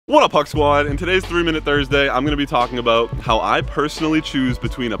What up, Puck Squad? In today's 3-Minute Thursday, I'm going to be talking about how I personally choose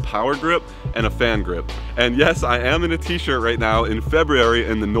between a power grip and a fan grip. And yes, I am in a t-shirt right now in February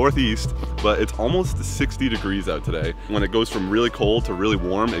in the Northeast, but it's almost 60 degrees out today. When it goes from really cold to really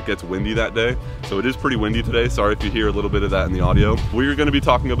warm, it gets windy that day. So it is pretty windy today. Sorry if you hear a little bit of that in the audio. We're going to be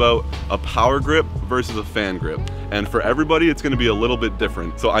talking about a power grip versus a fan grip. And for everybody, it's going to be a little bit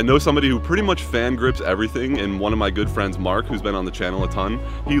different. So I know somebody who pretty much fan grips everything, and one of my good friends, Mark, who's been on the channel a ton,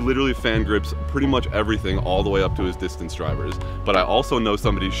 he literally fan grips pretty much everything all the way up to his distance drivers. But I also know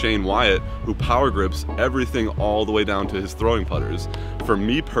somebody, Shane Wyatt, who power grips everything all the way down to his throwing putters. For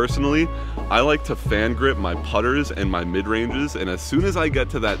me personally, I like to fan grip my putters and my mid-ranges, and as soon as I get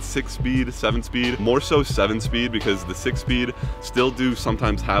to that 6-speed, 7-speed, more so 7-speed, because the 6-speed still do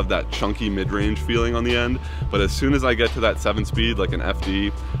sometimes have that chunky mid-range feeling on the end, but as soon as I get to that 7-speed, like an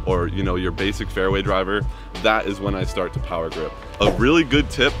FD or your basic fairway driver, that is when I start to power grip. A really good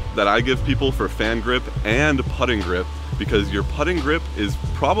tip that I give people for fan grip and putting grip, because your putting grip is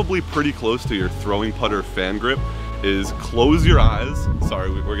probably pretty close to your throwing putter fan grip, is close your eyes.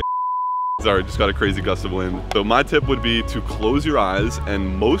 Sorry, just got a crazy gust of wind. So my tip would be to close your eyes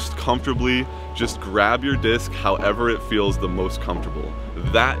and most comfortably just grab your disc however it feels the most comfortable.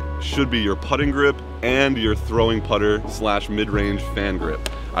 That should be your putting grip and your throwing putter / mid-range fan grip.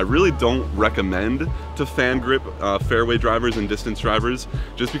 I really don't recommend to fan grip fairway drivers and distance drivers,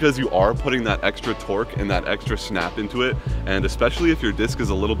 just because you are putting that extra torque and that extra snap into it, and especially if your disc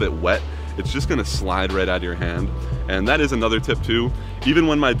is a little bit wet, it's just gonna slide right out of your hand. And that is another tip too. Even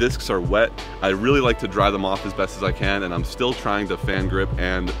when my discs are wet, I really like to dry them off as best as I can, and I'm still trying to fan grip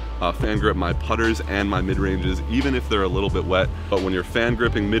and fan grip my putters and my mid-ranges, even if they're a little bit wet. But when you're fan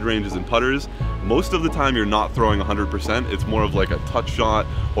gripping mid-ranges and putters, most of the time you're not throwing 100%. It's more of like a touch shot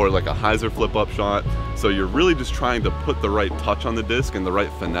or like a hyzer flip-up shot. So you're really just trying to put the right touch on the disc and the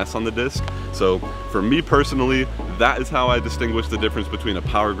right finesse on the disc. So for me personally, that is how I distinguish the difference between a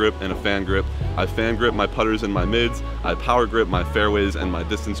power grip and a fan grip. I fan grip my putters and my mids, I power grip my fairways and my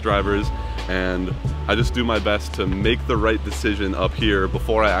distance drivers, and I just do my best to make the right decision up here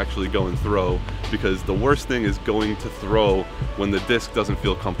before I actually go and throw, because the worst thing is going to throw when the disc doesn't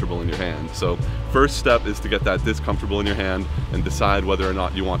feel comfortable in your hand. So first step is to get that disc comfortable in your hand and decide whether or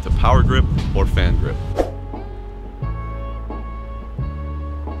not you want to power grip or fan grip.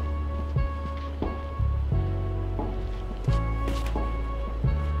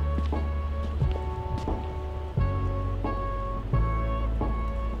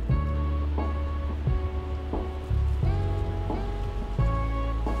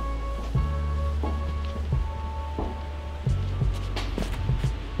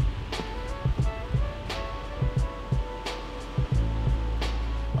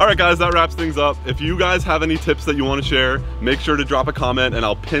 Alright guys, that wraps things up. If you guys have any tips that you want to share, make sure to drop a comment and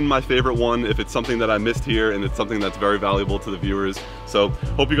I'll pin my favorite one if it's something that I missed here and it's something that's very valuable to the viewers. So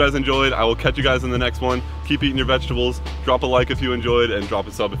hope you guys enjoyed. I will catch you guys in the next one. Keep eating your vegetables. Drop a like if you enjoyed, and drop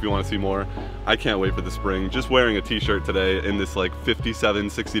a sub if you want to see more. I can't wait for the spring. Just wearing a t-shirt today in this like 57,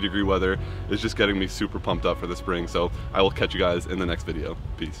 60 degree weather is just getting me super pumped up for the spring. So I will catch you guys in the next video.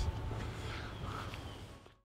 Peace.